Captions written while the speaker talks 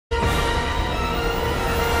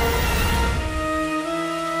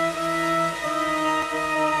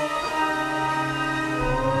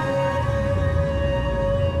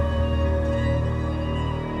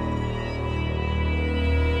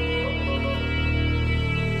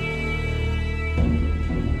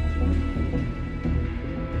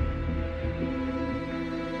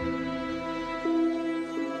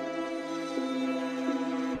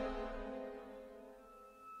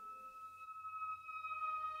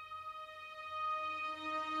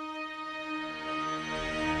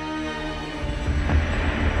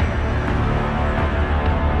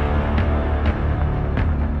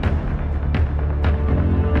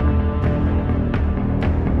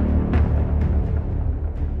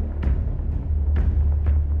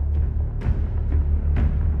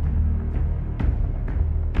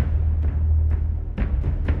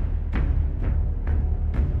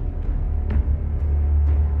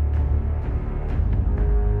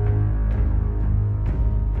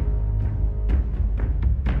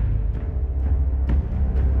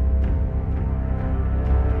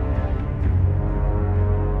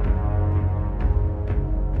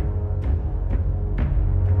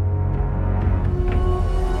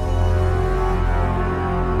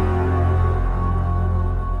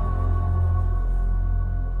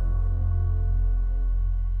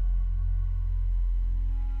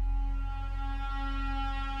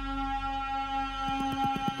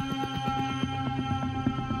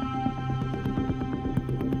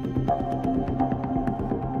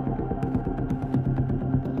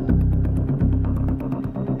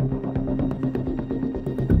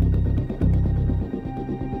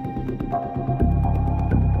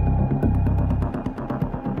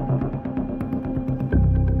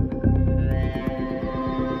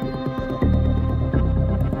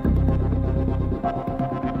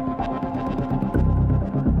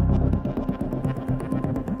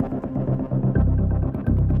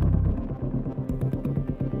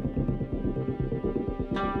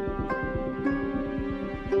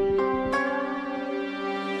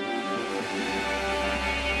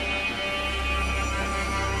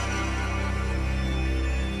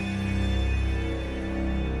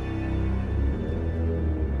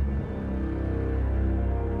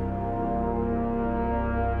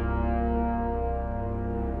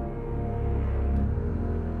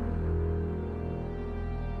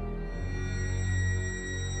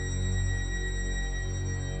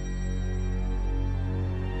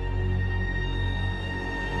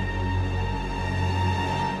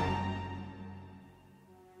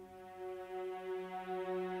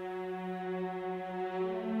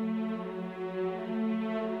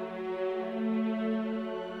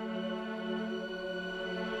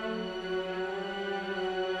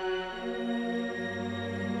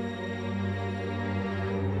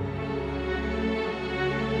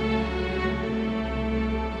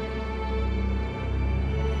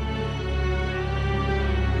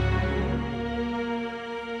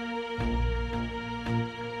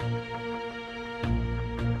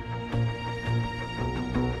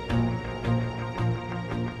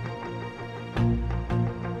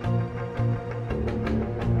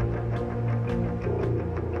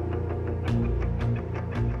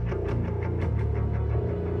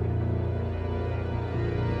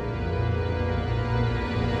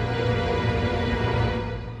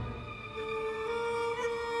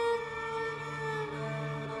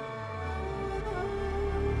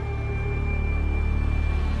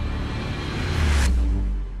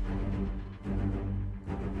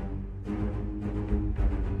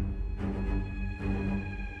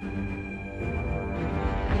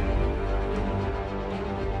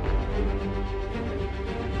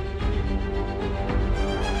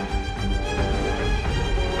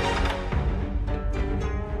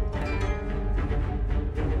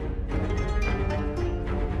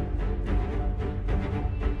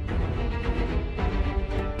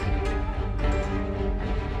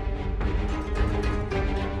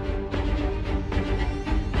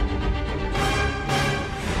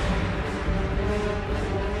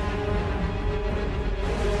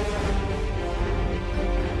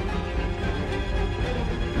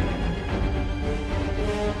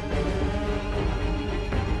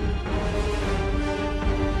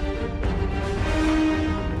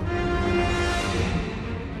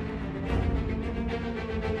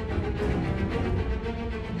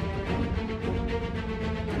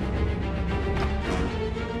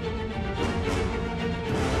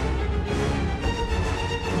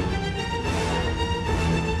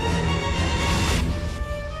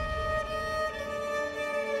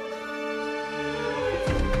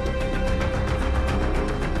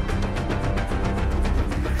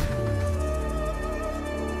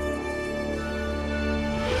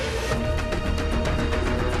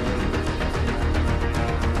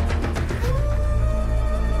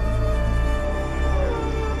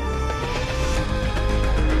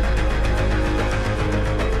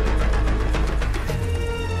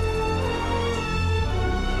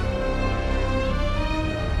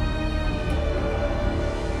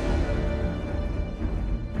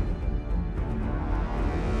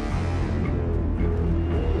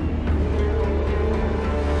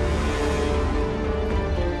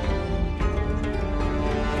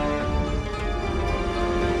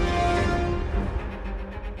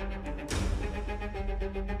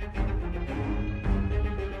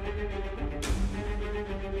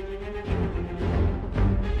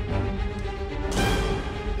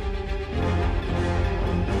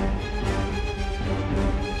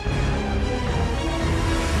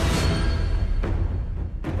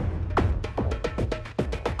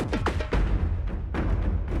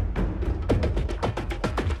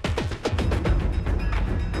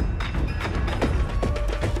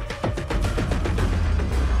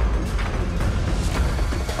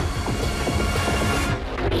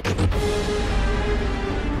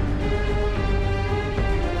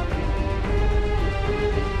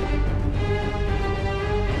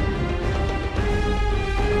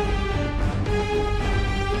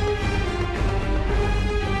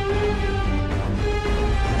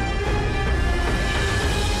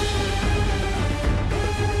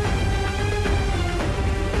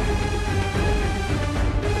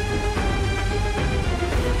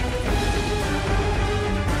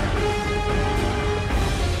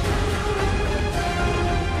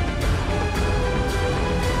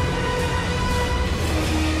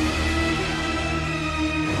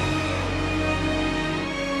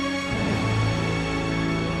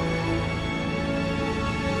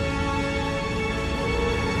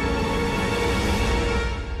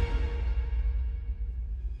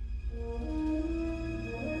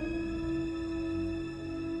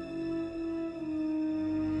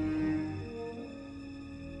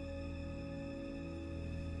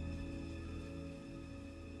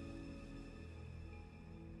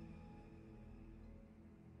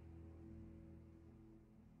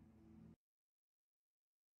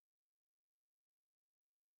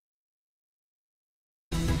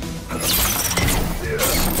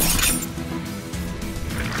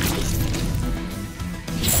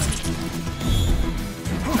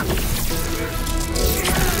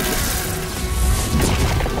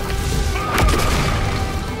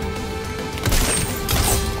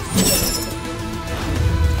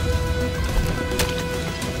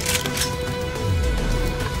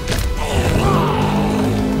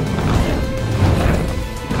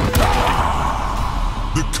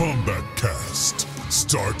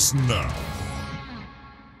starts now.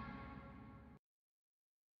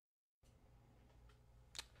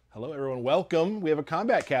 Hello, everyone. Welcome. We have a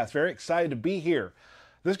Kombat Cast. Very excited to be here.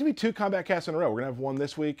 There's going to be 2 Kombat Casts in a row. We're going to have one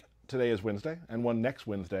this week. Today is Wednesday, and one next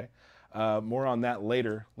Wednesday. More on that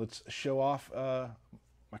later. Let's show off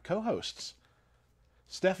my co-hosts.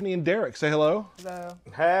 Stephanie and Derek, say hello. Hello.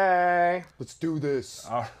 Hey, let's do this.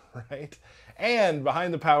 All right. And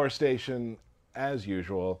behind the power station, as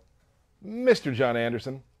usual, Mr. John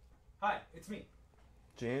Anderson. Hi, it's me.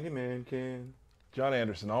 Jandy Mankin. John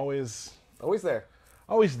Anderson, always There.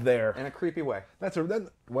 there. In a creepy way.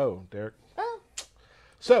 Whoa, Derek.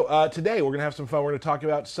 So today we're gonna have some fun. We're gonna talk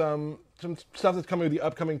about some stuff that's coming with the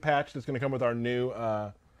upcoming patch. That's gonna come with our new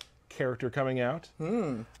character coming out. But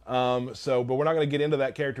we're not gonna get into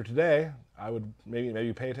that character today. I would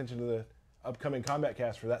maybe pay attention to the upcoming Kombat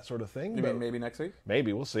Cast for that sort of thing. You mean maybe next week?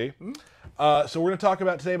 Maybe, we'll see. So we're going to talk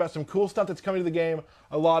today about some cool stuff that's coming to the game.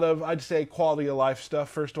 A lot of, I'd say, quality of life stuff,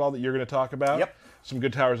 first of all, that you're going to talk about. Yep. Some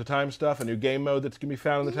good Towers of Time stuff, a new game mode that's going to be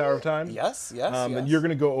found in the Tower of Time. Yes. And you're going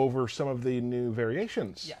to go over some of the new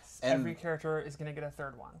variations. Yes, And every character is going to get a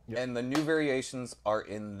third one. Yep. And the new variations are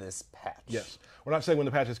in this patch. Yes. We're not saying when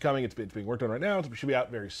the patch is coming. It's being worked on right now. It should be out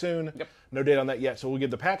very soon. Yep. No date on that yet. So we'll give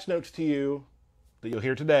the patch notes to you that you'll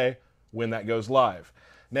hear today when that goes live.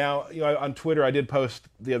 Now, on Twitter, I did post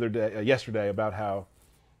yesterday, about how,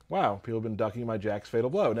 wow, people have been ducking my Jack's Fatal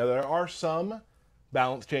Blow. Now, there are some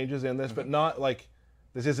balance changes in this, but not like,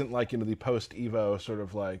 this isn't like, the post-Evo sort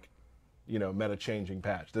of like, meta-changing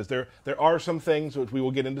patch. There are some things, which we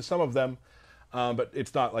will get into some of them, but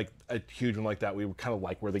it's not like a huge one like that. We kind of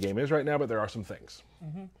like where the game is right now, but there are some things.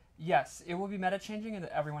 Mm-hmm. Yes, it will be meta-changing and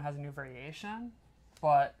that everyone has a new variation,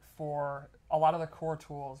 but for a lot of the core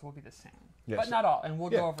tools will be the same. Yes. But not all, and we'll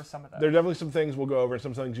go over some of them. There are definitely some things we'll go over, and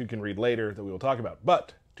some things you can read later that we will talk about.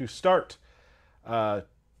 But to start,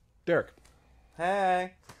 Derek.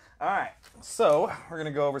 Hey. All right. So we're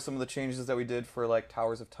going to go over some of the changes that we did for like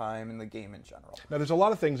Towers of Time and the game in general. Now, there's a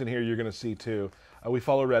lot of things in here you're going to see, too. We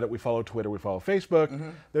follow Reddit, we follow Twitter, we follow Facebook.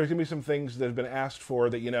 There's going to be some things that have been asked for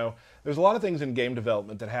that, there's a lot of things in game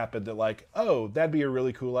development that happen that like, oh, that'd be a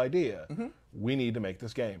really cool idea. We need to make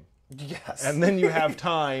this game. Yes. And then you have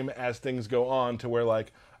time as things go on to where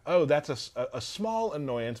like, oh, that's a small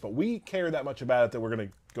annoyance, but we care that much about it that we're going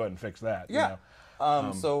to go ahead and fix that. Yeah.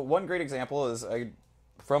 So one great example is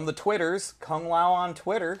from the Twitters, Kung Lao on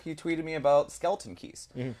Twitter, he tweeted me about skeleton keys.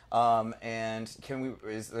 And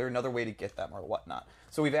is there another way to get them or whatnot?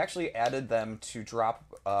 So we've actually added them to drop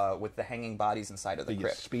with the hanging bodies inside of the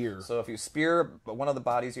crypt. Spear. So if you spear one of the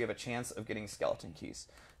bodies, you have a chance of getting skeleton keys.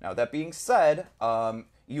 Now that being said,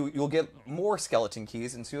 you'll get more skeleton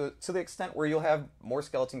keys, and to the extent where you'll have more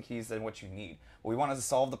skeleton keys than what you need. We wanted to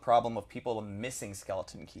solve the problem of people missing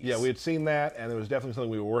skeleton keys. Yeah, we had seen that, and it was definitely something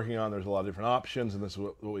we were working on. There's a lot of different options, and this is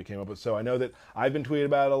what we came up with. So I know that I've been tweeting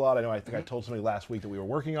about it a lot. I think I told somebody last week that we were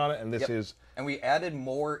working on it, and this is... And we added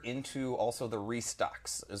more into also the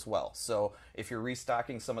restocks as well. So if you're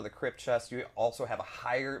restocking some of the crypt chests, you also have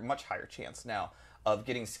a much higher chance now of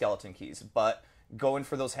getting skeleton keys. But going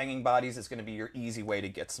for those hanging bodies is going to be your easy way to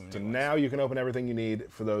get some new ones. Now you can open everything you need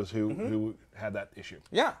for those who had that issue.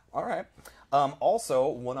 Yeah, all right. Also,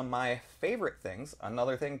 one of my favorite things,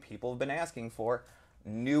 another thing people have been asking for,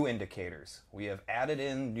 new indicators. We have added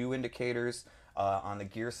in new indicators on the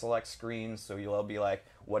gear select screen, so you'll be like,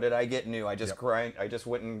 what did I get new? I just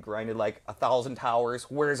went and grinded like 1,000 towers.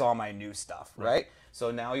 Where's all my new stuff, right? So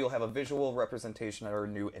now you'll have a visual representation of our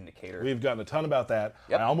new indicator. We've gotten a ton about that.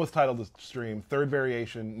 I almost titled the stream Third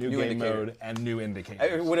Variation, New Game Mode, and New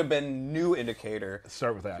Indicators. It would have been New Indicator.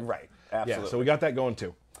 Start with that. Right, absolutely. Yeah, so we got that going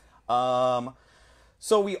too.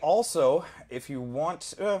 So we also, if you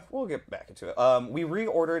want, we'll get back into it. We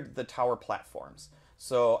reordered the tower platforms.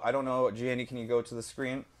 So I don't know, Gianni, can you go to the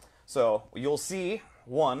screen? So you'll see,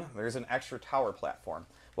 there's an extra tower platform,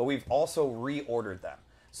 but we've also reordered them.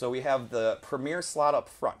 So we have the Premier slot up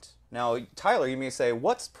front. Now, Tyler, you may say,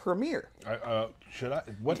 what's Premier?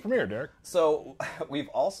 What's Premier, Derek? So we've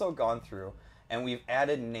also gone through and we've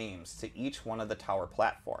added names to each one of the tower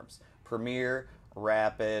platforms. Premier,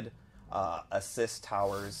 Rapid, Assist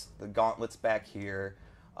Towers, the Gauntlets back here,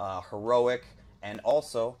 Heroic, and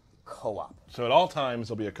also Co-op. So at all times,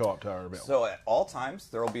 there'll be a co-op tower available. So at all times,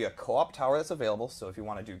 there will be a co-op tower that's available. So if you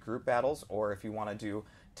want to do group battles or if you want to do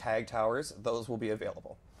tag towers, those will be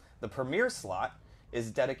available. The Premier slot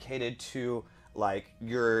is dedicated to like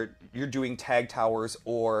you're doing tag towers,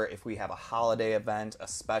 or if we have a holiday event, a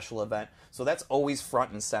special event. So that's always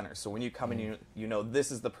front and center. So when you come in, you know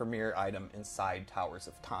this is the Premier item inside Towers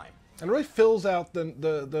of Time. And it really fills out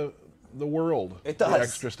the world. It does. The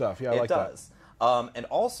extra stuff. Yeah, I like that. It does. And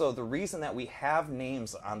also, the reason that we have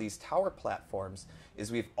names on these tower platforms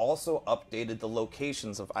is we've also updated the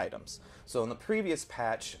locations of items. So in the previous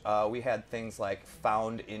patch, we had things like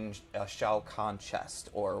found in a Shao Kahn chest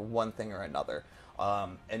or one thing or another.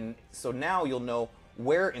 And so now you'll know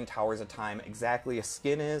where in Towers of Time exactly a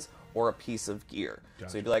skin is or a piece of gear.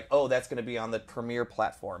 Gotcha. So you'd be like, oh, that's going to be on the Premier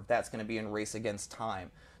platform. That's going to be in Race Against Time.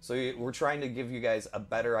 So we're trying to give you guys a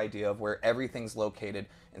better idea of where everything's located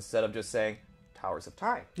instead of just saying Towers of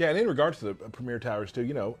Time. Yeah, and in regards to the Premier Towers too,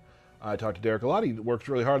 you know, I talked to Derek a lot. He works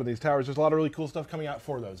really hard on these towers. There's a lot of really cool stuff coming out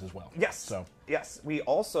for those as well. Yes. So yes, we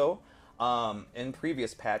also in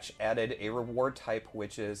previous patch added a reward type,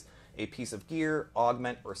 which is a piece of gear,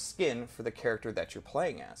 augment, or skin for the character that you're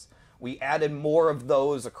playing as. We added more of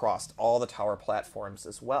those across all the tower platforms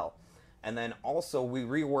as well. And then also we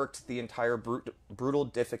reworked the entire brutal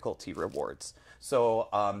difficulty rewards. So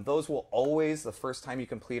those will always, the first time you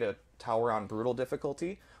complete a tower on brutal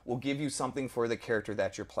difficulty, will give you something for the character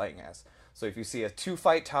that you're playing as. So if you see a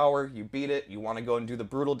 2-fight tower, you beat it, you want to go and do the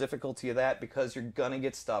brutal difficulty of that because you're going to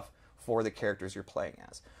get stuff for the characters you're playing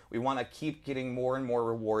as. We want to keep getting more and more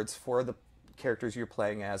rewards for the characters you're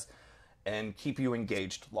playing as and keep you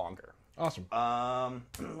engaged longer. awesome.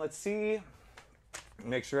 Let's see.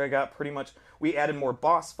 Make sure I got pretty much... We added more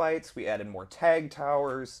boss fights, we added more tag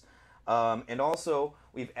towers, and also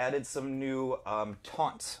we've added some new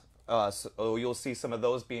taunts. So you'll see some of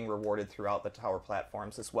those being rewarded throughout the tower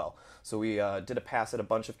platforms as well. So we did a pass at a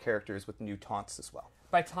bunch of characters with new taunts as well.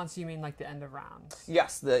 By taunts, you mean like the end of rounds?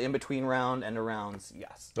 Yes, the in-between round, end of rounds,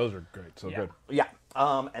 yes. Those are great. So Yeah. good. Yeah.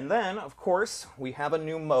 And then, of course, we have a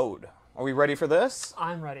new mode. Are we ready for this?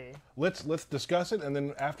 I'm ready. Let's discuss it, and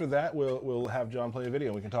then after that, we'll have John play a video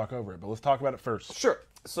and we can talk over it. But let's talk about it first. Sure.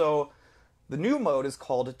 So the new mode is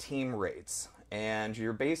called Team Raids, and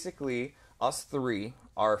you're basically, us three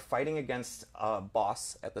are fighting against a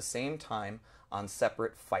boss at the same time on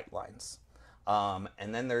separate fight lines.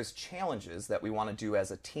 And then there's challenges that we want to do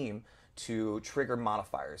as a team to trigger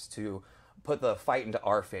modifiers, to put the fight into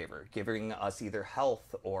our favor, giving us either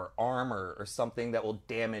health or armor or something that will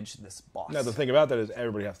damage this boss. Now, the thing about that is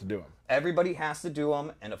everybody has to do them. Everybody has to do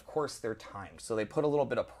them, and of course they're timed, so they put a little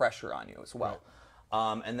bit of pressure on you as well.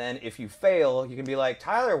 Right. And then if you fail, you can be like,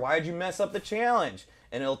 Tyler, why'd you mess up the challenge?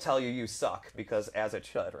 And it'll tell you suck, because as it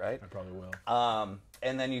should, right? I probably will.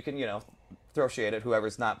 And then you can, throw shade at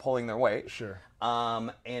whoever's not pulling their weight. Sure.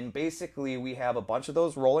 And basically we have a bunch of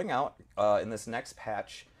those rolling out in this next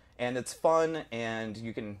patch. And it's fun, and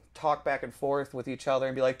you can talk back and forth with each other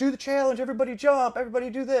and be like, do the challenge, everybody jump,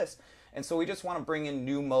 everybody do this. And so we just want to bring in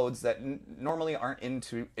new modes that normally aren't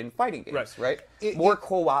in fighting games, right? More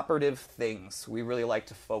cooperative things we really like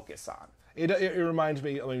to focus on. It reminds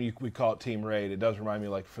me, I mean, we call it Team Raid. It does remind me,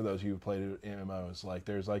 like, for those of you who played MMOs, like,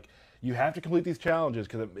 there's, like, you have to complete these challenges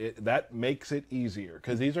because that makes it easier.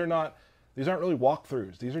 Because these aren't really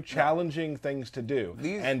walkthroughs. These are challenging things to do.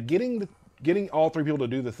 And getting all three people to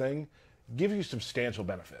do the thing gives you substantial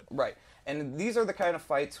benefit. Right. And these are the kind of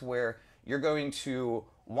fights where you're going to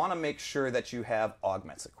want to make sure that you have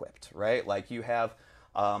augments equipped, right? Like you have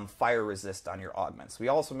fire resist on your augments. We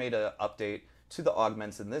also made an update to the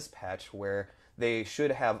augments in this patch where they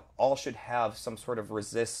should have some sort of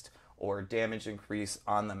resist or damage increase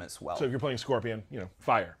on them as well. So if you're playing Scorpion,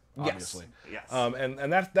 fire, obviously. Yes.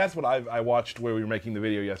 And that's what I watched where we were making the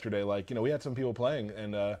video yesterday. Like, we had some people playing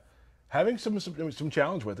and having some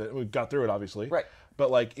challenge with it. We got through it, obviously. Right. But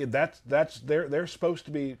like they're supposed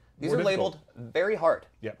to be. These are labeled very hard.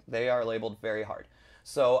 Yep. They are labeled very hard.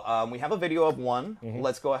 So we have a video of one. Mm-hmm.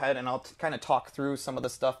 Let's go ahead and I'll kind of talk through some of the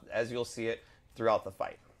stuff as you'll see it throughout the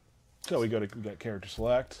fight. So we got character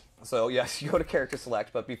select. So yes, you go to character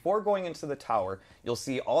select, but before going into the tower, you'll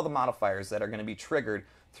see all the modifiers that are going to be triggered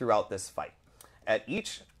throughout this fight. At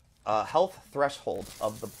each health threshold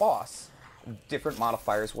of the boss, different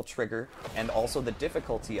modifiers will trigger, and also the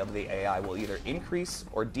difficulty of the AI will either increase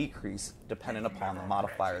or decrease depending upon the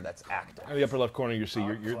modifier that's active. In the upper left corner, you see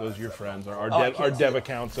those are your friends, our dev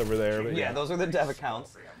accounts over there. But yeah, those are the dev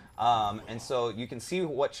accounts. And so you can see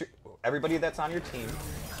everybody that's on your team,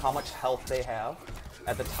 how much health they have.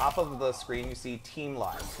 At the top of the screen, you see team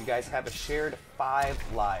lives. You guys have a shared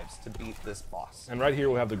 5 lives to beat this boss. And right here,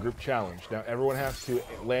 we'll have the group challenge. Now, everyone has to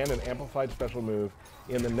land an amplified special move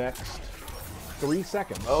in the next 3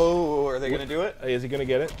 seconds. Oh, are they going to do it? Is he going to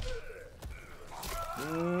get it?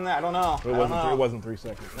 I don't know. It wasn't 3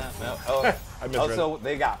 seconds. No. Oh, I misread. So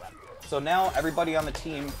they got it. So now everybody on the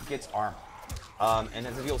team gets armor. And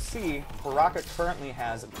as you'll see, Baraka currently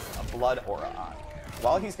has a blood aura on.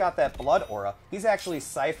 While he's got that blood aura, he's actually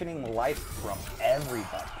siphoning life from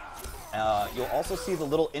everybody. You'll also see the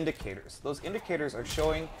little indicators. Those indicators are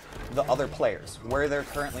showing the other players where they're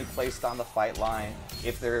currently placed on the fight line,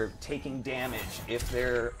 if they're taking damage, if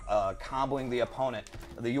they're comboing the opponent.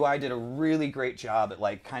 The UI did a really great job at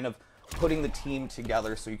like kind of putting the team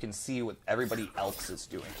together so you can see what everybody else is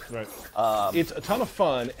doing. Right. It's a ton of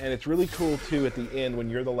fun, and it's really cool too at the end when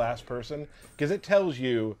you're the last person, because it tells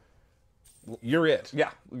you you're it. Yeah,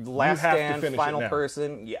 last stand, final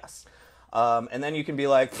person, yes. And then you can be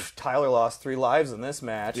like, Tyler lost 3 lives in this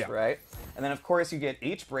match, right? And then, of course, you get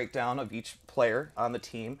each breakdown of each player on the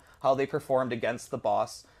team, how they performed against the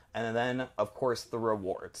boss, and then, of course, the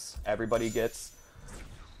rewards. Everybody gets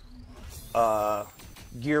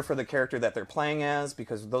gear for the character that they're playing as,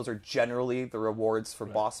 because those are generally the rewards for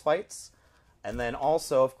boss fights. And then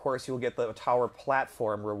also, of course, you'll get the tower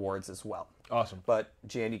platform rewards as well. Awesome. But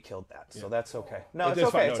Jandy killed that, so that's okay. No, it's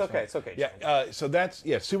okay. It's okay. It's okay. Yeah. So that's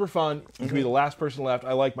super fun. You can be the last person left.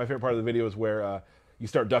 I like my favorite part of the video is where you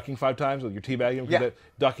start ducking 5 times with your teabagging. Yeah.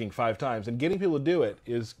 Ducking 5 times and getting people to do it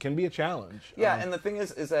can be a challenge. Yeah, and the thing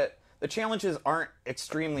is that the challenges aren't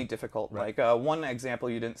extremely difficult. Right. Like one example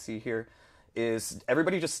you didn't see here is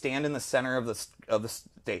everybody just stand in the center of the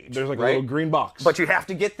stage. There's like a little green box. But you have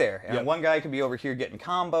to get there. And one guy could be over here getting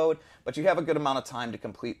comboed, but you have a good amount of time to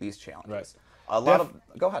complete these challenges. Right.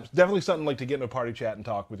 Go ahead. Definitely something like to get in a party chat and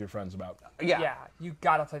talk with your friends about. Yeah, you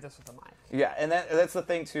gotta play this with a mic. Yeah, and that's the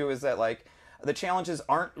thing too, is that like the challenges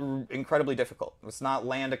aren't incredibly difficult. It's not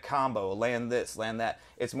land a combo, land this, land that.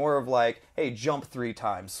 It's more of like, hey, jump 3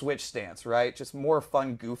 times, switch stance, right? Just more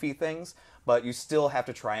fun, goofy things, but you still have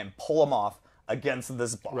to try and pull them off against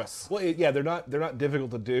this boss. Right. Well, yeah, they're not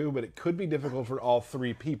difficult to do, but it could be difficult for all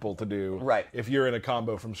 3 people to do. Right. If you're in a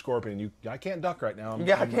combo from Scorpion, I can't duck right now.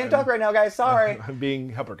 I can't duck right now, guys. Sorry. I'm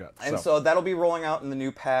being uppercut. And so that'll be rolling out in the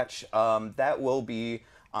new patch. That will be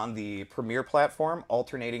on the Premiere platform,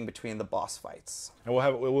 alternating between the boss fights. And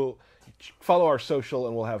we'll follow our social,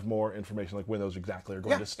 and we'll have more information like when those exactly are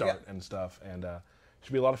going to start and stuff. And it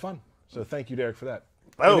should be a lot of fun. So thank you, Derek, for that.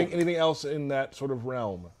 Anything else in that sort of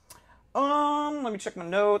realm? Let me check my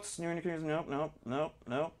notes. Nope.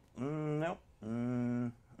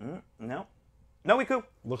 No, we cool.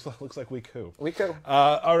 Looks like we cool. We cool.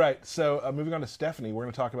 All right, so moving on to Stephanie, we're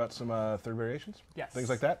going to talk about some third variations. Yes. Things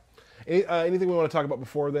like that. Anything we want to talk about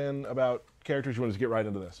before then about characters? You want to just get right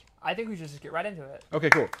into this? I think we should just get right into it. Okay,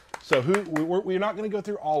 cool. So we're not going to go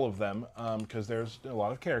through all of them because there's a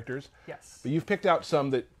lot of characters. Yes. But you've picked out some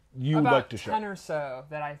that you would like to show. About 10 or so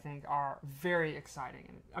that I think are very exciting.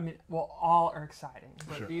 I mean, well, all are exciting,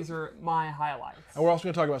 but these are my highlights. And we're also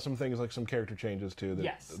going to talk about some things like some character changes too.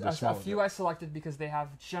 Yes, a few I selected because they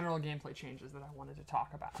have general gameplay changes that I wanted to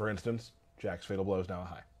talk about. For instance, Jack's Fatal Blow is now a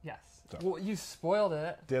high. Yes. So. Well, you spoiled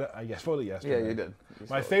it. Did I? I spoiled it yesterday. Yeah, you did.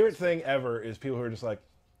 My favorite thing ever is people who are just like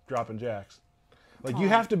dropping Jacks. Like you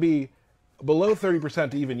have to be below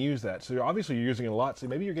 30% to even use that. So obviously you're using it a lot. So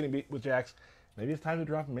maybe you're getting beat with Jacks. Maybe it's time to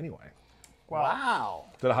drop them anyway. Well, wow.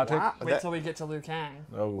 Is that a hot take? Wait till we get to Liu Kang.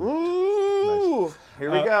 Oh. Ooh. Nice. Here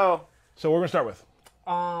we go. So what we're going to start with?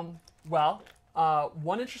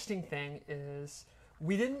 One interesting thing is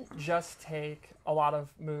we didn't just take a lot of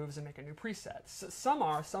moves and make a new preset. Some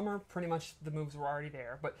are pretty much the moves were already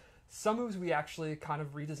there, but some moves we actually kind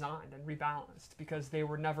of redesigned and rebalanced because they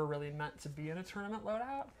were never really meant to be in a tournament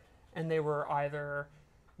loadout, and they were either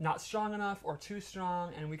not strong enough or too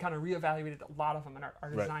strong, and we kind of reevaluated a lot of them, and our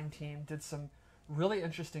design team did some really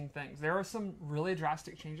interesting things. There are some really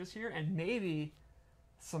drastic changes here, and maybe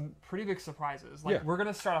some pretty big surprises. Like we're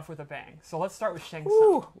gonna start off with a bang. So let's start with Shang Tsung.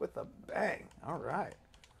 Ooh, with a bang. All right.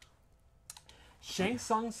 Shang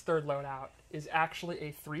Tsung's third loadout is actually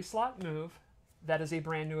a 3-slot move that is a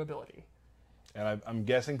brand new ability. And I'm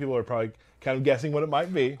guessing people are probably kind of guessing what it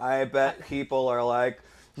might be. I bet people are like,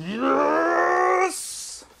 yes!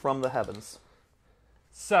 From the heavens.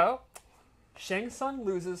 So, Shang Tsung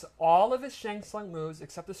loses all of his Shang Tsung moves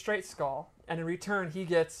except the straight skull, and in return he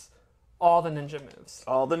gets all the ninja moves.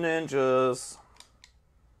 All the ninjas.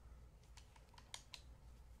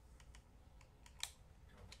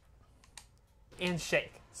 And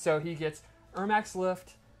shake. So he gets Ermax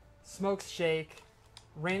lift, smokes shake,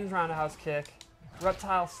 Rain's roundhouse kick,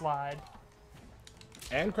 reptile slide.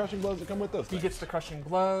 And crushing blows that come with those things. He gets the crushing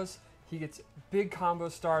blows. He gets big combo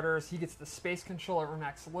starters. He gets the space controller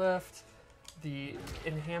Ermax lift, the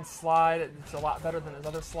enhanced slide. It's a lot better than his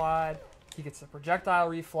other slide. He gets the projectile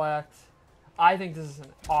reflect. I think this is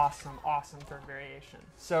an awesome, awesome third variation.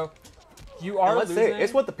 So you are losing. Let's say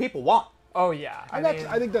it's what the people want. Oh yeah,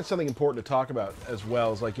 I think that's something important to talk about as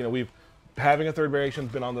well. Is like, you know, having a third variation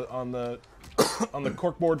has been on the on the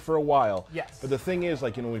corkboard for a while. Yes. But the thing is,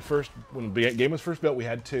 like, when the game was first built, we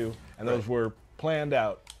had 2, and those were planned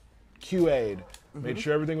out, QA'd, made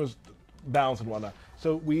sure everything was balanced and whatnot.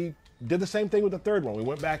 So we did the same thing with the third one. We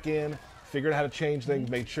went back in, figured out how to change things,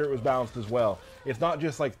 made sure it was balanced as well. It's not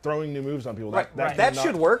just like throwing new moves on people. That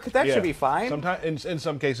should work. That should be fine. Sometimes, in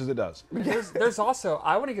some cases, it does. There's also,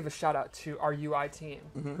 I want to give a shout out to our UI team,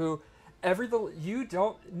 who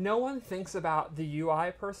no one thinks about the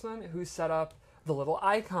UI person who set up the little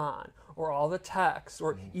icon or all the text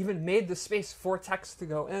or even made the space for text to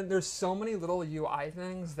go in. There's so many little UI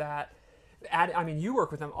things that you work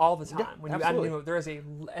with them all the time. Yeah, when you absolutely. add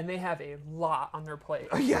new, and they have a lot on their plate.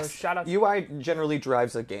 Yes. So shout out to UI generally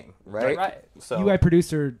drives a game, right? Right. So UI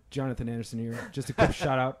producer Jonathan Anderson here. Just a quick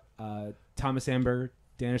shout out. Thomas Amber,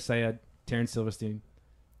 Danish Syed, Terrence Silverstein,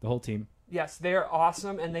 the whole team. Yes, they're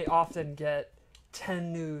awesome, and they often get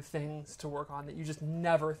 10 new things to work on that you just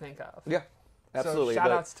never think of. Yeah. Absolutely. So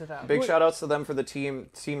shout outs to them. Big shout outs to them for the team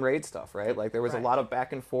raid stuff, right? Like there was a Right. lot of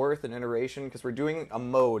back and forth and iteration because we're doing a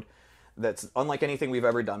mode that's unlike anything we've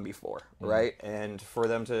ever done before, right? And for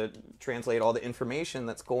them to translate all the information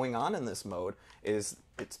that's going on in this mode it's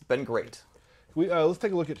been great. Let's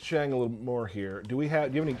take a look at Shang a little more here. Do you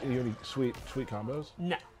have any sweet combos?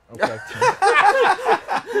 No. Okay.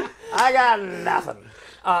 I got nothing.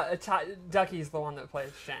 Ducky's the one that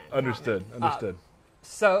plays Shang. Understood.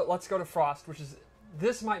 So let's go to Frost,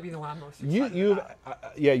 this might be the one I'm most excited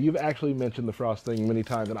about. You've actually mentioned the Frost thing many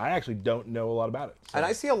times, and I actually don't know a lot about it. So. And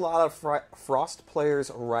I see a lot of Frost players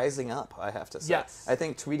rising up, I have to say. Yes. I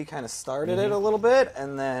think Tweety kind of started it a little bit,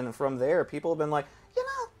 and then from there, people have been like,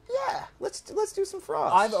 let's do some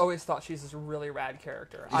Frost. I've always thought she's this really rad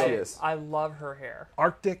character. She is. I love her hair.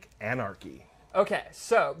 Arctic Anarchy. Okay,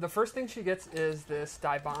 so the first thing she gets is this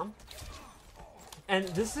dive bomb. And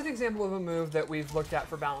this is an example of a move that we've looked at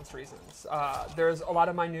for balance reasons. There's a lot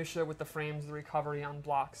of minutia with the frames, the recovery on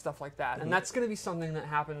block, stuff like that. And that's going to be something that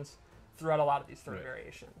happens throughout a lot of these third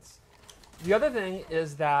variations. The other thing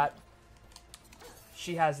is that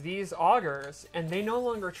she has these augers, and they no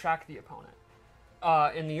longer track the opponent.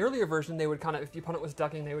 In the earlier version, they would if the opponent was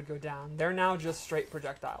ducking, they would go down. They're now just straight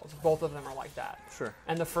projectiles. Both of them are like that. Sure.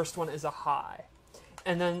 And the first one is a high.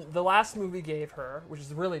 And then the last move we gave her, which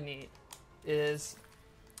is really neat, is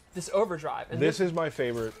this overdrive. And This is my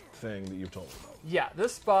favorite thing that you've told me about. yeah,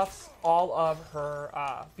 this buffs all of her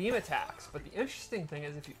beam attacks. But the interesting thing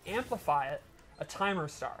is if you amplify it, a timer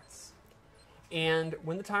starts. And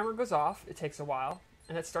when the timer goes off, it takes a while,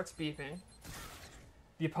 and it starts beeping.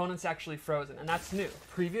 The opponent's actually frozen, and that's new.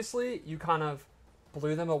 Previously, you kind of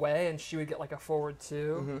blew them away, and she would get like a forward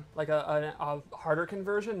 2, like a harder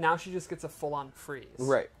conversion. Now she just gets a full-on freeze.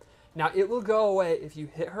 Right. Now, it will go away if you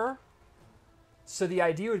hit her. So the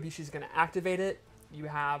idea would be she's going to activate it. You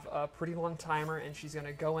have a pretty long timer, and she's going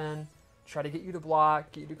to go in, try to get you to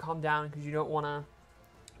block, get you to calm down, because you don't want to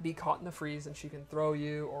be caught in the freeze, and she can throw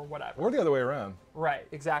you or whatever. Or the other way around. Right,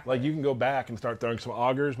 exactly. Like you can go back and start throwing some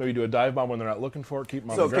augers, maybe do a dive bomb when they're not looking for it, keep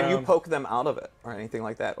them on the So ground. can you poke them out of it or anything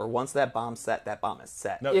like that? Or once that bomb's set, that bomb is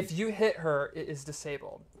set? No. If you hit her, it is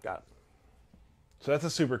disabled. Got it. So that's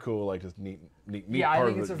a super cool, like, just neat Yeah, I part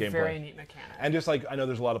think of it's the a gameplay. very neat mechanic. And just like I know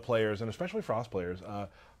there's a lot of players, and especially Frost players,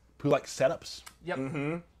 who like setups.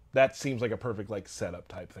 Yep. That seems like a perfect like setup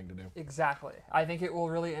type thing to do. Exactly. I think it will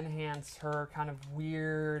really enhance her kind of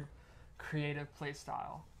weird, creative play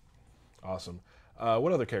style. Awesome.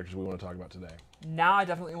 What other characters do we want to talk about today? Now I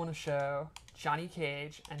definitely want to show Johnny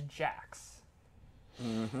Cage and Jax.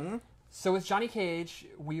 So with Johnny Cage,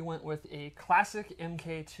 we went with a classic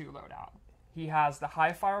MK2 loadout. He has the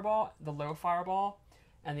high fireball, the low fireball,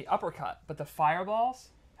 and the uppercut, but the fireballs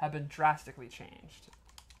have been drastically changed.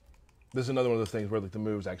 This is another one of those things where like the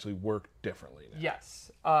moves actually work differently now.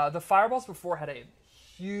 Yes. The fireballs before had a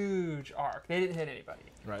huge arc. They didn't hit anybody.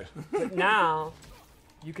 Right. But now,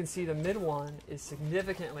 you can see the mid one is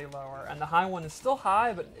significantly lower, and the high one is still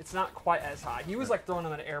high, but it's not quite as high. He was like throwing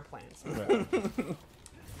them at airplanes. Right.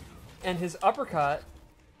 And his uppercut,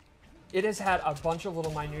 it has had a bunch of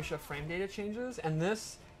little minutia frame data changes, and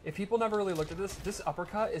this, if people never really looked at this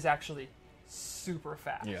uppercut is actually super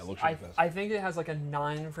fast. Yeah, it looks really fast. I think it has like a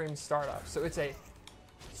 9-frame startup, so it's a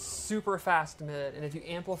super fast mid, and if you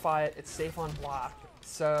amplify it, it's safe on block.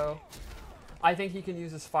 So I think he can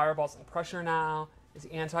use his fireballs and pressure now, his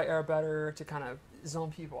anti-air better to kind of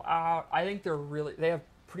zone people out. I think they have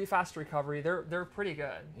pretty fast recovery. They're pretty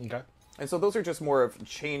good. Okay. And so those are just more of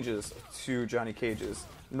changes to Johnny Cage's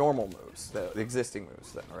normal moves, the existing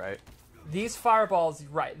moves then, right? These fireballs,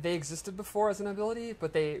 right, they existed before as an ability,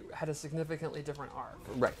 but they had a significantly different arc.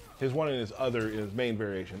 Right. His one and his main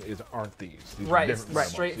variation aren't these. These are Right, different right.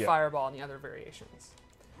 fireballs. Straight Yeah. fireball and the other variations.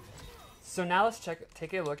 So now let's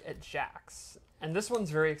take a look at Jax. And this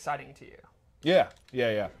one's very exciting to you.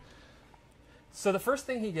 Yeah. So the first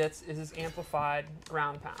thing he gets is his amplified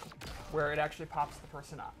ground pound, where it actually pops the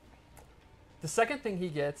person up. The second thing he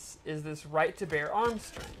gets is this right to bear arm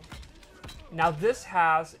string. Now this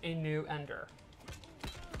has a new ender.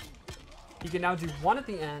 He can now do one at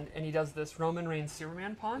the end, and he does this Roman Reigns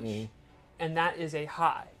Superman punch, and that is a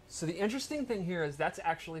high. So the interesting thing here is that's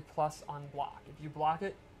actually plus on block. If you block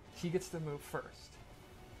it, he gets to move first.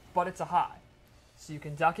 But it's a high. So you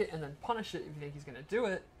can duck it and then punish it if you think he's going to do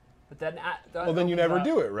it, but then Well, then you never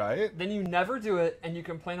do it, right? Then you never do it, and you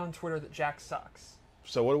complain on Twitter that Jack sucks.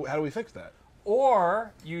 So how do we fix that?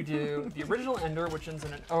 Or you do the original ender, which ends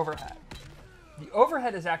in an overhead. The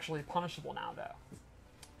overhead is actually punishable now, though.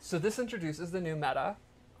 So this introduces the new meta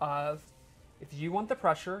of if you want the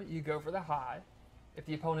pressure, you go for the high. If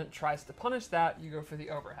the opponent tries to punish that, you go for the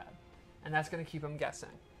overhead. And that's going to keep them guessing.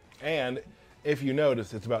 And if you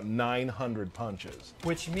notice, it's about 900 punches.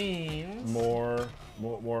 Which means... More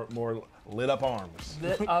lit up arms.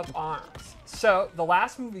 Lit up arms. So the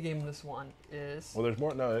last movie game in this one is... Well, there's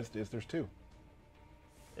more. No, there's 2.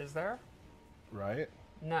 Is there? Right?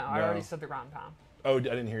 No, I already said the ground pound. Oh, I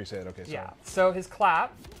didn't hear you say it. Okay, sorry. Yeah. So his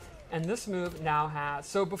clap, and this move now has...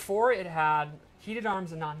 So before it had heated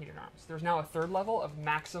arms and non-heated arms. There's now a third level of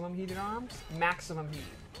maximum heated arms, maximum heat.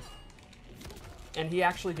 And he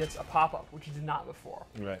actually gets a pop-up, which he did not before.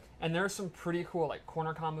 Right. And there's some pretty cool like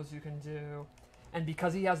corner combos you can do. And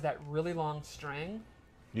because he has that really long string...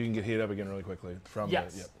 You can get heated up again really quickly from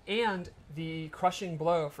Yes. And the crushing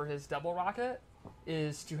blow for his double rocket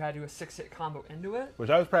is to do a 6-hit combo into it. Which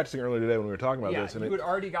I was practicing earlier today when we were talking about Yeah, this. And you had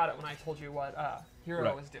already got it when I told you what Hero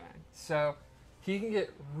Right. was doing. So he can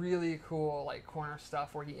get really cool like corner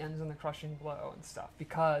stuff where he ends in the crushing blow and stuff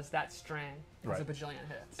because that string has a bajillion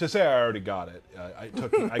hits. To say I already got it,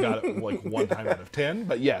 I got it like 1 time out of 10.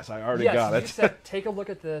 But yes, I already got it. You said, take a look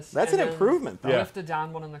at this. That's and an then improvement, though. Lift a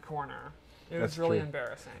down one in the corner. It was That's really true.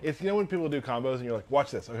 embarrassing. It's when people do combos and you're like,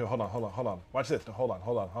 watch this. Okay, hold on. Watch this. No, hold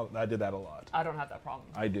on. I did that a lot. I don't have that problem.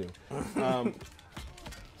 I do.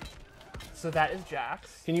 So that is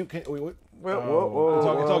Jax. Wait, Whoa.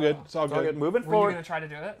 It's all good. It's all good. Moving Were you forward. going to try to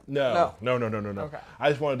do it? No. Okay. I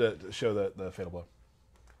just wanted to show the fatal blow.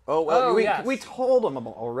 Oh, well, Oh, we yes. told them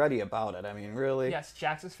already about it. I mean, really? Yes,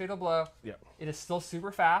 Jax's Fatal Blow. Yeah. It is still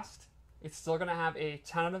super fast. It's still going to have a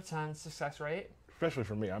 10 out of 10 success rate. Especially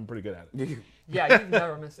for me, I'm pretty good at it. Yeah, you've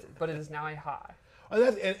never missed it, but it is now a high.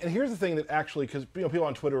 And here's the thing that actually, because people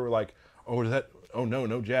on Twitter were like, "Oh,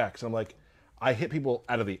 no Jax." And I'm like, I hit people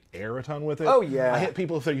out of the air a ton with it. Oh, yeah. I hit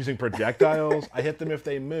people if they're using projectiles. I hit them if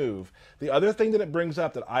they move. The other thing that it brings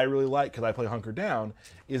up that I really like because I play Hunker Down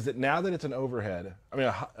is that now that it's an overhead, I mean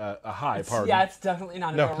a high. Pardon. Yeah, it's definitely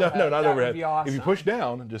not an No, overhead. not That overhead. would be awesome. If you push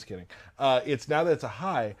down, just kidding. It's now that it's a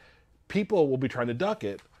high, people will be trying to duck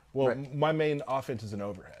it. Well, Right. my main offense is an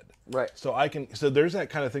overhead. Right. So so there's that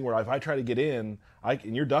kind of thing where if I try to get in,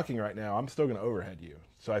 and you're ducking right now, I'm still going to overhead you.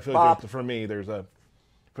 So I feel like for me, there's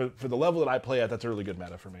for the level that I play at, that's a really good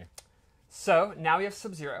meta for me. So now we have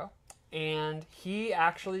Sub-Zero, and he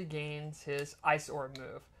actually gains his Ice Orb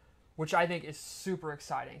move, which I think is super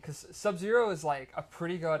exciting because Sub-Zero is like a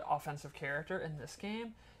pretty good offensive character in this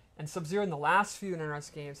game, and Sub-Zero in the last few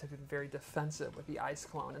NRS games have been very defensive with the Ice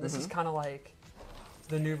Clone, and this is kind of like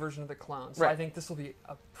the new version of the clone. So I think this will be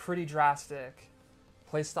a pretty drastic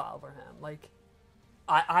playstyle for him. Like,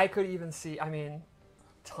 I could even see, I mean,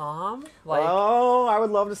 Tom, like... Oh, I would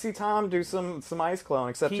love to see Tom do some ice clone,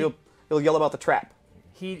 except he'll yell about the trap.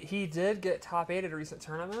 He did get top 8 at a recent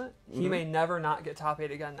tournament. He may never not get top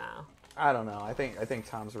 8 again now. I don't know. I think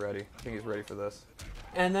Tom's ready. I think he's ready for this.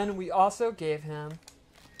 And then we also gave him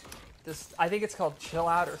this, I think it's called Chill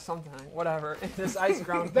Out or something, whatever. This ice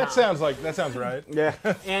ground That pound. sounds right. Yeah.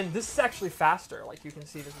 And this is actually faster. Like you can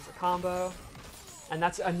see this is a combo. And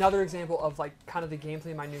that's another example of like kind of the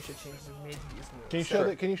gameplay minutia changes we've made to these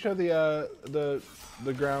moves. Can you show the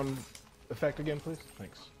ground effect again, please?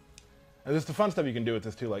 Thanks. And there's the fun stuff you can do with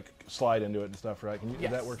this too, like slide into it and stuff, right? Yes.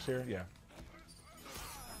 That works here? Yeah.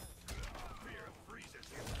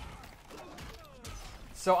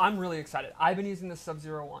 So I'm really excited. I've been using the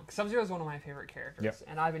Sub-Zero one. Sub-Zero is one of my favorite characters, Yep.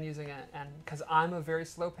 and I've been using it, and because I'm a very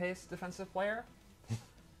slow-paced defensive player,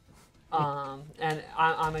 and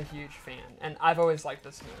I'm a huge fan, and I've always liked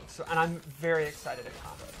this move. So, and I'm very excited at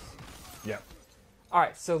combos. Yeah. All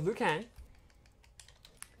right, so Liu Kang.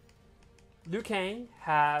 Liu Kang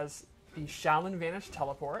has the Shaolin Vanish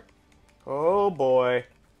teleport, Oh boy.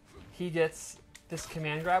 He gets this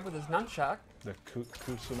command grab with his nunchuck. The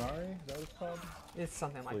Kusanari? Is that what it's called? It's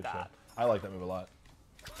something like Believe so. that. I like that move a lot.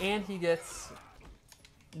 And he gets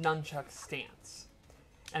nunchuck stance.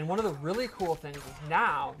 And one of the really cool things is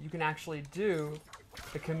now you can actually do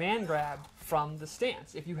the command grab from the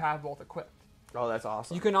stance if you have both equipped. Oh, that's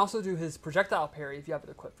awesome. You can also do his projectile parry if you have it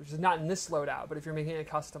equipped, which is not in this loadout, but if you're making a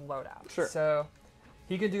custom loadout. Sure. So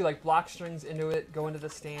he can do like block strings into it, go into the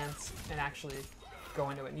stance, and actually go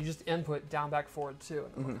into it. And you just input down, back, forward, 2,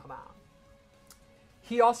 and it will come out.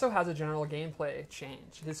 He also has a general gameplay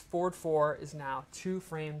change. His forward 4 is now 2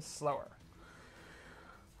 frames slower.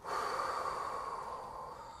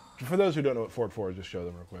 For those who don't know what forward 4 is, just show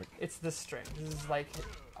them real quick. It's this string. This is like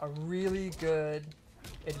a really good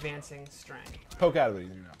advancing string. Poke out of it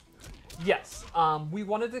easier now. Yes, we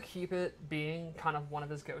wanted to keep it being kind of one of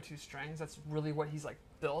his go-to strings. That's really what he's like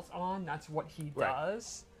built on. That's what he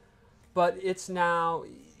does. But it's now,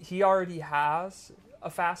 he already has a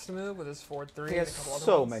fast move with his forward 3. He has and a couple other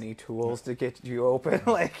so ones. many tools to get you open.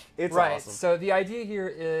 Like, it's Right, awesome. so the idea here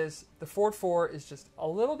is the forward 4 is just a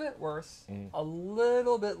little bit worse, a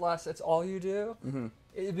little bit less. It's all you do.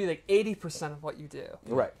 It'd be like 80% of what you do.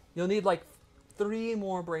 Right. You'll need like 3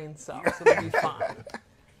 more brain cells. It'll be fine.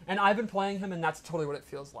 And I've been playing him, and that's totally what it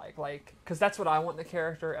feels like. Like, because that's what I want in a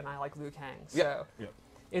character, and I like Liu Kang. So Yep.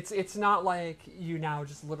 it's not like you now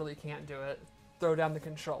just literally can't do it. Throw down the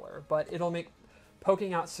controller, but it'll make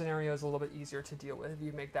poking out scenarios a little bit easier to deal with if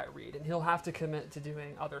you make that read, and he'll have to commit to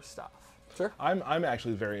doing other stuff. Sure. I'm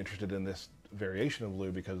actually very interested in this variation of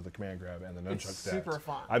Liu because of the command grab and the nunchuck It's stats. super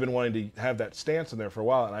fun. I've been wanting to have that stance in there for a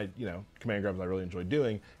while, and command grabs I really enjoy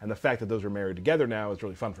doing, and the fact that those are married together now is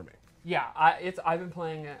really fun for me. Yeah, I've been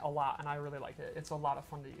playing it a lot, and I really like it. It's a lot of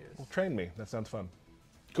fun to use. Well, train me. That sounds fun.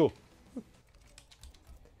 Cool.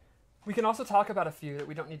 We can also talk about a few that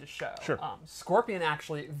we don't need to show. Sure. Scorpion,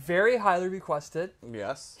 actually, very highly requested.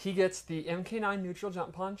 Yes. He gets the MK9 neutral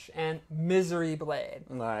jump punch and Misery Blade.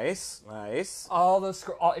 Nice. Nice. All those,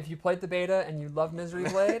 if you played the beta and you love Misery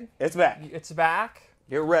Blade, It's back. it's back.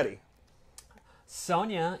 Get ready.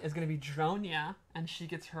 Sonya is going to be Dronia, and she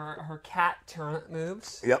gets her cat turret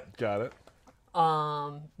moves. Yep. Got it.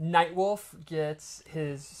 Nightwolf gets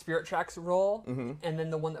his Spirit Tracks roll, and then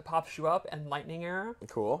the one that pops you up, and Lightning Arrow,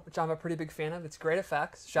 Cool. which I'm a pretty big fan of. It's great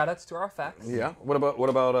effects. Shoutouts to our effects. Yeah. What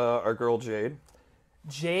about our girl Jade?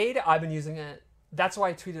 Jade, I've been using it. That's why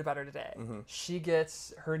I tweeted about her today. She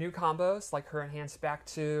gets her new combos, like her enhanced back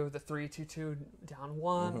 2, the 3-2-2 down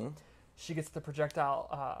 1. She gets the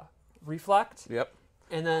projectile reflect. Yep.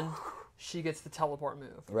 And then she gets the teleport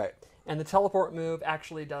move. Right. And the teleport move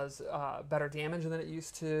actually does better damage than it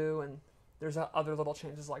used to, and there's other little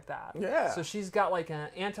changes like that. Yeah. So she's got like an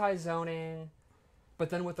anti-zoning, but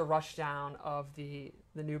then with the rush down of the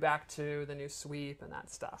new back 2, the new sweep, and that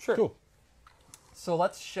stuff. Sure. Cool. So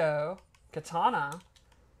let's show Katana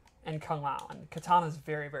and Kung Lao. And Katana is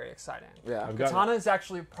very, very exciting. Yeah. I've got Katana is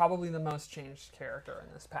actually probably the most changed character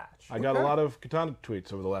in this patch. I got a lot of Katana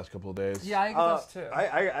tweets over the last couple of days. Yeah, I get those too.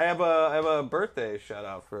 I have a birthday shout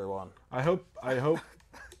out for one. I hope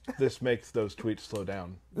this makes those tweets slow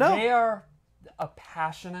down. No. They are a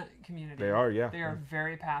passionate community. They are, yeah. They are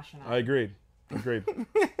very passionate. I agreed.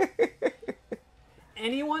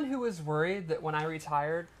 Anyone who was worried that when I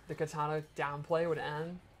retired, the Katana downplay would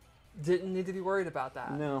end, didn't need to be worried about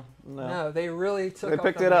that. No. No, they really took They up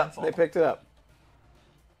picked the it up. mantle. They picked it up.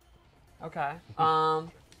 Okay.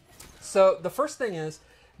 So the first thing is,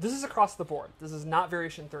 this is across the board. This is not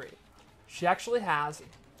variation 3. She actually has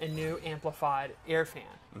a new amplified air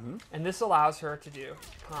fan, and this allows her to do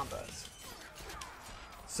combos.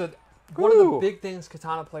 So one of the Ooh. big things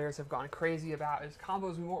Katana players have gone crazy about is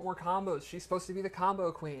combos. We want more combos. She's supposed to be the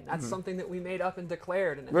combo queen. That's something that we made up and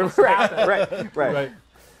declared, and it must happen. Right.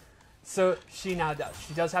 So she now does.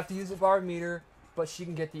 She does have to use a bar meter, but she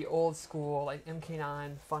can get the old school like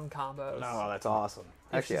MK9 fun combos Oh, that's awesome.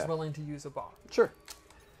 if Heck she's yeah. willing to use a bar. Sure.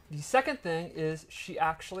 The second thing is she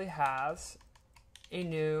actually has a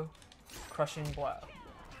new crushing blow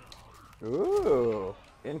Ooh.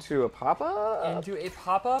 Into a pop-up? into a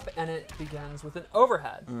pop-up, and it begins with an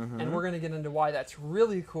overhead. And we're going to get into why that's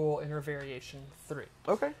really cool in her variation 3.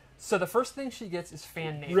 Okay. So the first thing she gets is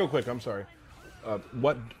fan name. Real quick, I'm sorry. How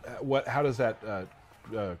does that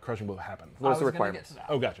crushing blow happen? What is the I was gonna requirement? get to that.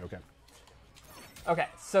 Oh, gotcha. Okay. Okay,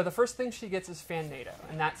 so the first thing she gets is fan NATO,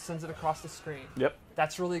 and that sends it across the screen. Yep.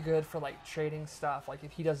 That's really good for like trading stuff. Like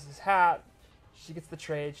if he does his hat, she gets the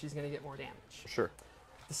trade, she's going to get more damage. Sure.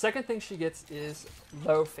 The second thing she gets is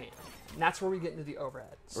low fan, and that's where we get into the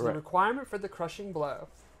overhead. So Right. the requirement for the crushing blow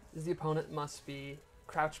is the opponent must be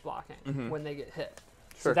crouch blocking when they get hit.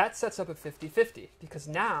 So that sets up a 50-50 because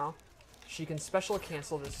now she can special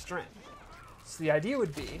cancel this string. So the idea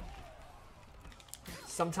would be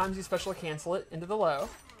sometimes you special cancel it into the low,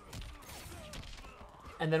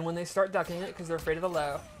 and then when they start ducking it because they're afraid of the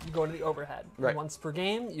low, you go into the overhead. Right. And once per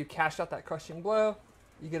game, you cash out that crushing blow,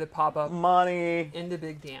 you get a pop-up Money. into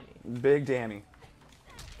Big Dammy. Big Dammy.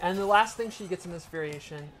 And the last thing she gets in this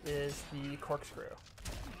variation is the corkscrew.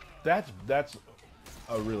 That's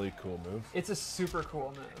a really cool move. It's a super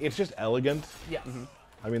cool move. It's just elegant. Yes.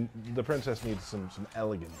 I mean, the princess needs some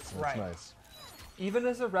elegance. And Right. It's nice. Even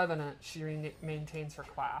as a Revenant, she maintains her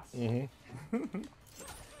class.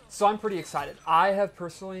 So I'm pretty excited. I have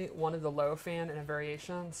personally wanted the low fan in a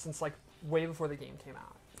variation since like way before the game came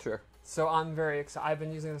out. Sure. So I'm very excited. I've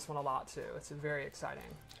been using this one a lot too. It's very exciting.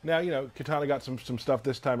 Now, you know, Katana got some stuff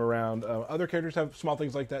this time around. Other characters have small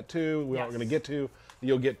things like that too. We aren't Yes. going to get to.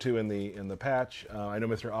 You'll get to in the patch. I know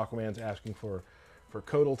Mr. Aquaman's asking for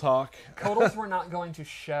Codal talk. Codals we're not going to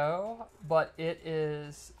show, but it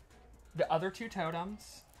is the other two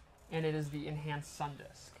totems, and it is the enhanced sun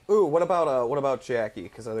disc. Ooh, what about Jackie?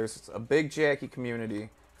 Because there's a big Jackie community.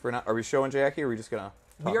 Are we showing Jackie, or are we just gonna?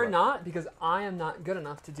 We are not, because I am not good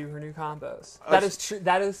enough to do her new combos. That is true.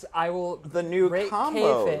 That is, I will. The new break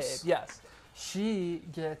combos. kayfabe. Yes, she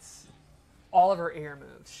gets all of her air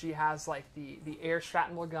moves. She has like the air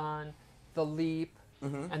shrapnel gun, the leap,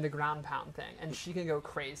 and the ground pound thing, and she can go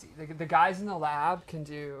crazy. The guys in the lab can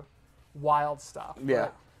do wild stuff. Yeah.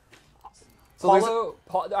 So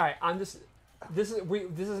Paulo, all right. This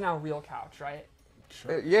is now real couch, right?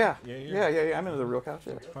 Sure. Yeah. Yeah. I'm into the real couch.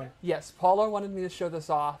 Yeah. Fine. Yes, Paulo wanted me to show this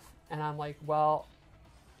off, and I'm like, well,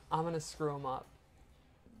 I'm gonna screw him up.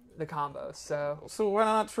 The combos. So why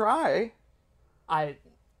not try? I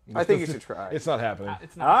think you should try. It's not happening.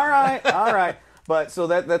 it's not. All right. But so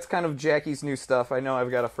that's kind of Jackie's new stuff. I know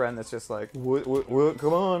I've got a friend that's just like, what?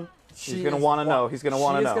 Come on. He's gonna want to know. He's gonna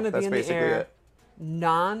want to know. She is gonna That's be in the basically air, it.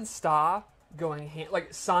 non-stop, going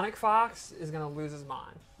like Sonic Fox is gonna lose his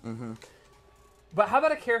mind. But how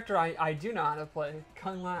about a character I do know how to play,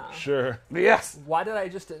 Kung Lao? Sure. Yes. Why did I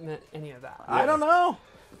just admit any of that? I don't know.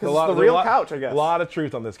 Because There's it's the real couch, I guess. A lot of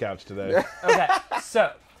truth on this couch today. Okay,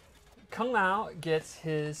 so Kung Lao gets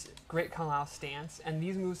his Great Kung Lao stance, and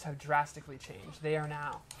these moves have drastically changed. They are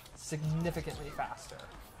now significantly faster.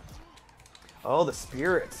 Oh, the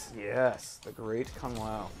spirits. Yes, the great Kung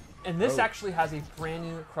Lao. And this actually has a brand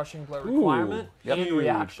new crushing blow requirement and Huge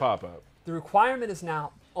reaction. pop-up. The requirement is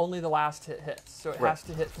now only the last hit hits, so it Right. has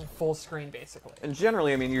to hit from full screen basically. And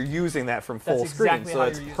generally, I mean, you're using that from full That's screen, exactly so how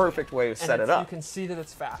it's you're a using perfect way to And set it it's- up. You can see that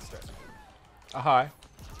it's faster. Hi.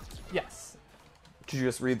 Yes. Did you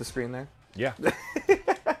just read the screen there? Yeah.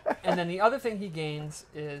 And then the other thing he gains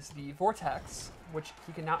is the Vortex, which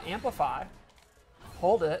he can now amplify,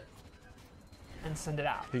 hold it, and send it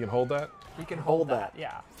out. He can hold that. He can Hold hold that,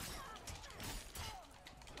 yeah.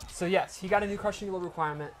 So yes, he got a new crushing blow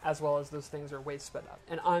requirement, as well as those things are way sped up.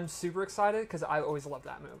 And I'm super excited because I always love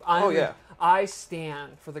that move. I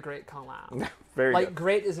stand for the Great Kung Lao. Very Like, good.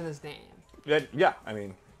 great is in his name. Yeah, I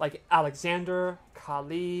mean, Like Alexander,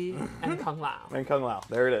 Kali, and Kung Lao. and Kung Lao.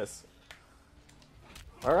 There it is.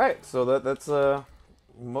 All right, so that's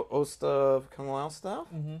most of Kung Lao stuff.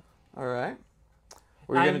 All right.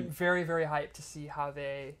 We're I'm gonna very, very hyped to see how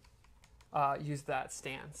they use that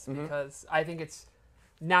stance, because I think it's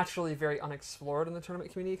naturally very unexplored in the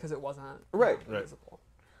tournament community because it wasn't Right. visible.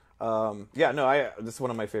 this is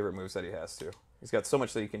one of my favorite moves that he has too. He's got so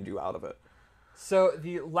much that he can do out of it. So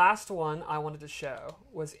the last one I wanted to show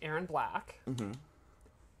was Aaron Black,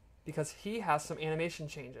 because he has some animation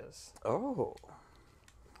changes. Oh,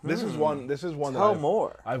 This is one. This is one tell that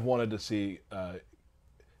more. I've wanted to see.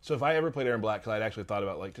 So if I ever played Aaron Black, because I'd actually thought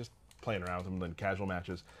about like just playing around with him in casual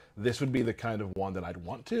matches, this would be the kind of one that I'd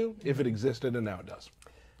want to if it existed, and now it does.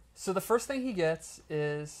 So the first thing he gets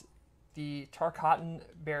is the Tarkatan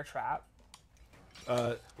Bear Trap.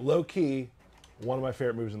 Low key, one of my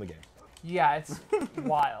favorite moves in the game. Yeah, it's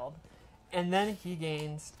wild. And then he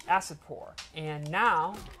gains Acid Pour. And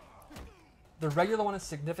now, the regular one is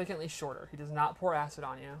significantly shorter. He does not pour acid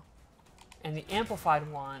on you. And the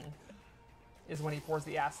amplified one is when he pours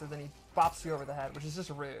the acid, then he bops you over the head, which is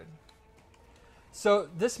just rude. So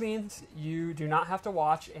this means you do not have to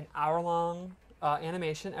watch an hour-long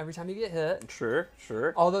animation every time you get hit. Sure.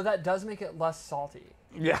 Although that does make it less salty,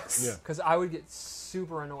 Yes. Yeah. because I would get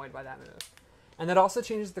super annoyed by that move. And that also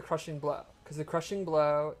changes the crushing blow, because the crushing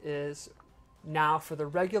blow is now for the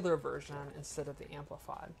regular version instead of the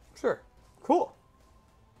amplified. Sure. Cool.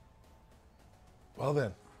 Well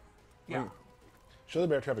then, Yeah. show the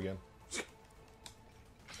bear trap again.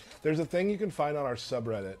 There's a thing you can find on our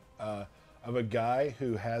subreddit of a guy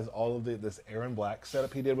who has all of this Aaron Black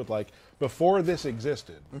setup he did with like before this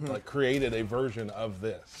existed, like created a version of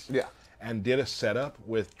this. Yeah. And did a setup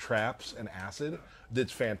with traps and acid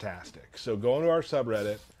that's fantastic. So go into our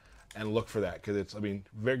subreddit and look for that because it's, I mean,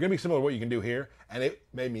 going to be similar to what you can do here, and it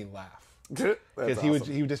made me laugh. Because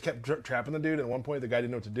he just kept trapping the dude, and at one point the guy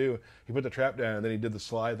didn't know what to do. He put the trap down, and then he did the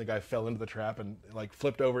slide, and the guy fell into the trap and like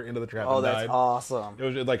flipped over into the trap and died. Oh, that's awesome. It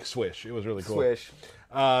was like swish. It was really cool. Swish.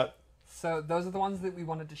 So those are the ones that we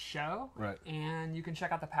wanted to show. Right. And you can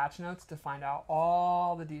check out the patch notes to find out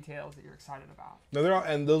all the details that you're excited about. No, they're all,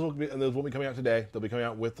 and those will be coming out today. They'll be coming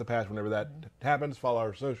out with the patch whenever that happens. Follow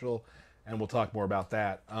our social, and we'll talk more about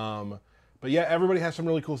that. But yeah, everybody has some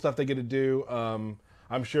really cool stuff they get to do.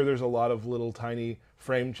 I'm sure there's a lot of little tiny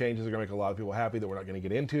frame changes that are going to make a lot of people happy that we're not going to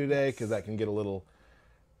get into today because that can get a little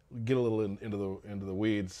into the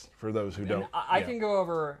weeds for those who don't. I can go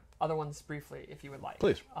over other ones briefly if you would like.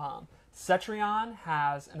 Please. Cetrion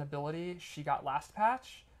has an ability she got last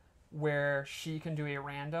patch where she can do a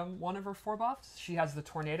random one of her 4 buffs. She has the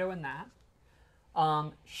tornado in that.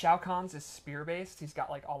 Shao Kahn's is spear based. He's got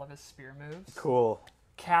like all of his spear moves. Cool.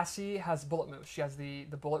 Cassie has bullet moves. She has the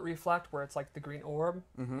bullet reflect where it's like the green orb.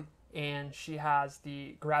 And she has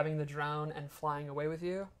the grabbing the drone and flying away with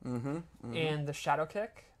you. And the shadow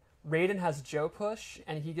kick. Raiden has Joe push,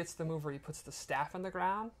 and he gets the move where he puts the staff in the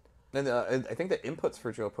ground. And I think the inputs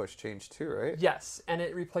for Joe Push changed too, right? Yes, and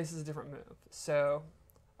it replaces a different move. So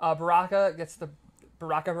Baraka gets the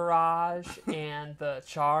Baraka Barrage and the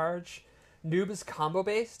charge. Noob is combo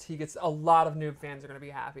based. He gets a lot of Noob fans are going to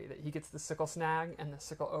be happy that he gets the sickle snag and the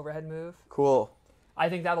sickle overhead move. Cool. I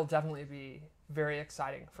think that'll definitely be very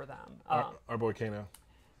exciting for them. Our boy Kano.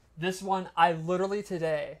 This one, I literally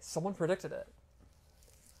today, someone predicted it.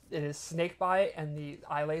 It is Snakebite and the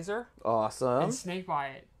eye laser. Awesome. And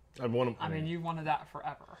Snakebite. I mean, you wanted that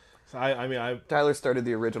forever. So I Tyler started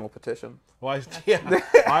the original petition. Well,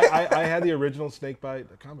 I had the original Snakebite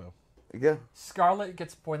combo. Yeah. Scarlet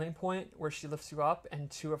gets Boiling Point, where she lifts you up,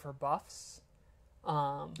 and 2 of her buffs.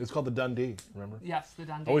 It's called the Dundee. Remember? Yes, the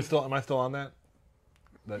Dundee. Am I still on that?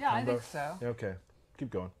 Yeah, I think so. Yeah, okay, keep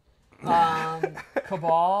going.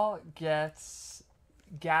 Cabal gets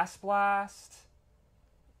Gas Blast,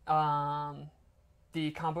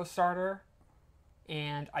 the combo starter,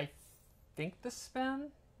 and I think the spin.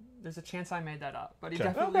 There's a chance I made that up, but he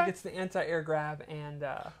definitely gets the anti-air grab and.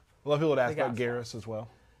 A lot of people would ask about Garrus as well.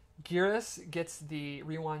 Garrus gets the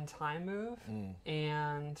rewind time move,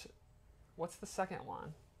 and what's the second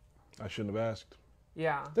one? I shouldn't have asked.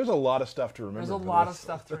 Yeah. There's a lot of stuff to remember. There's a lot of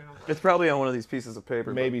stuff to remember. It's probably on one of these pieces of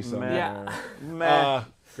paper. Maybe so. Yeah.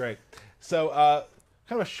 Great. So,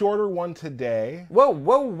 kind of a shorter one today. Whoa.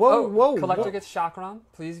 Collector gets Chakram.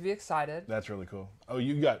 Please be excited. That's really cool. Oh,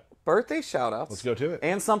 you got birthday shout-outs. Let's go to it.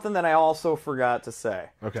 And something that I also forgot to say.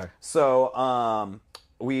 Okay. So,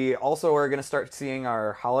 we also are going to start seeing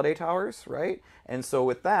our holiday towers, right? And so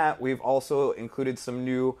with that, we've also included some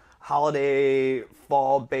new holiday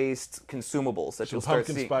fall-based consumables that you'll start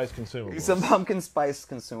seeing. Pumpkin spice consumables. Some pumpkin spice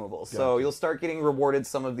consumables. Gotcha. So you'll start getting rewarded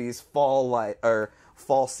some of these fall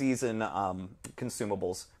season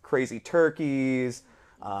consumables. Crazy turkeys,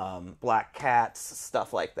 black cats,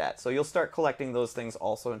 stuff like that. So you'll start collecting those things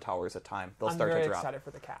also in Towers of Time. They'll start to drop. I'm very excited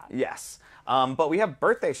for the cat. Yes. But we have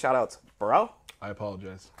birthday shout-outs, bro. I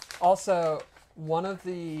apologize. Also, one of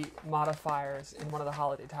the modifiers in one of the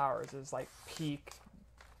holiday towers is like peak.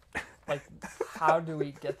 Like, how do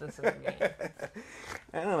we get this in the game?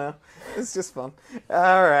 I don't know. It's just fun.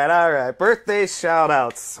 All right. Birthday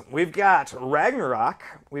shout-outs. We've got Ragnarok.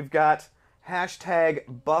 We've got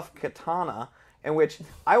 #BuffKatana, in which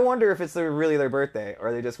I wonder if it's really their birthday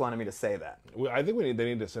or they just wanted me to say that. I think they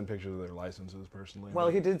need to send pictures of their licenses personally. Well,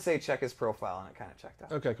 he did say check his profile, and it kind of checked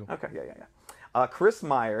out. Okay, cool. Okay, yeah. Chris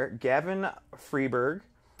Meyer, Gavin Freeberg,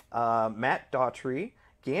 Matt Daughtry,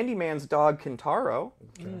 Gandyman's dog Kintaro,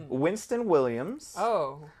 Winston Williams.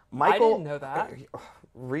 Oh, Michael, I didn't know that.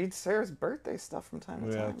 Read Sarah's birthday stuff from time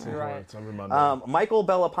to time. You're right. It's every Monday. Michael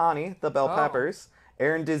Bellapani, the Bell Peppers,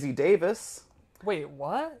 Aaron Dizzy Davis. Wait,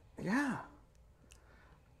 what? Yeah.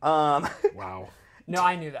 Wow. No,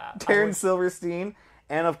 I knew that. Taryn Silverstein,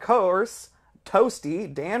 and of course,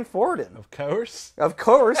 Toasty Dan Forden. Of course. Of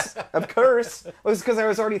course. It was because I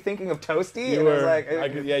was already thinking of Toasty. You were, I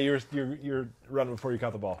was like, you're running before you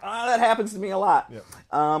caught the ball. That happens to me a lot. Yep.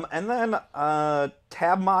 And then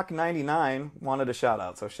Tabmock99 wanted a shout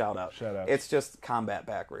out, so shout out. Shout out. It's just combat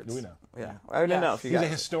backwards. Do we know? Yeah. I didn't know if you He's guys.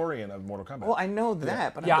 a historian of Mortal Kombat. Well, I know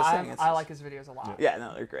that, but Yeah, I'm just saying I like his videos a lot. Yeah,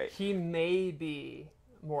 no, they're great. He may be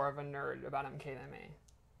more of a nerd about MK than me.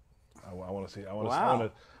 I want to see. I want Wow.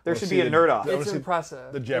 to. There should be a nerd off. I wanna It's see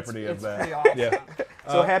impressive. the jeopardy it's of that. Pretty awesome. Yeah.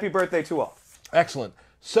 So happy birthday to all. Excellent.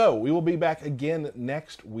 So we will be back again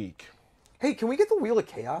next week. Hey, can we get the Wheel of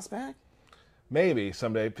Chaos back? Maybe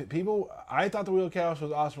someday. People, I thought the Wheel of Chaos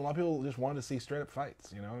was awesome. A lot of people just wanted to see straight up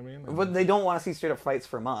fights. You know what I mean? But they don't want to see straight up fights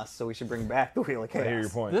from us, so we should bring back the Wheel of Chaos. I hear your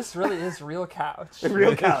point. This really is real couch.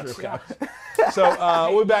 Real couch. Real couch. So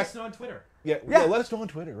we'll be back. Let us know on Twitter. Yeah, let us know on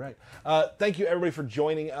Twitter, right? Thank you, everybody, for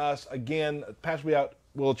joining us. Again, patch will be out.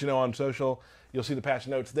 We'll let you know on social. You'll see the patch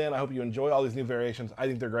notes then. I hope you enjoy all these new variations. I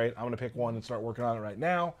think they're great. I'm going to pick one and start working on it right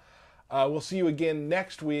now. We'll see you again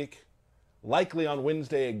next week, likely on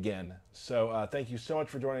Wednesday again. So thank you so much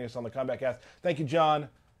for joining us on the Kombat Kast. Thank you, John,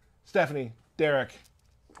 Stephanie, Derek.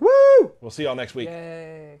 Woo! We'll see y'all next week.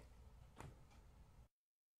 Yay.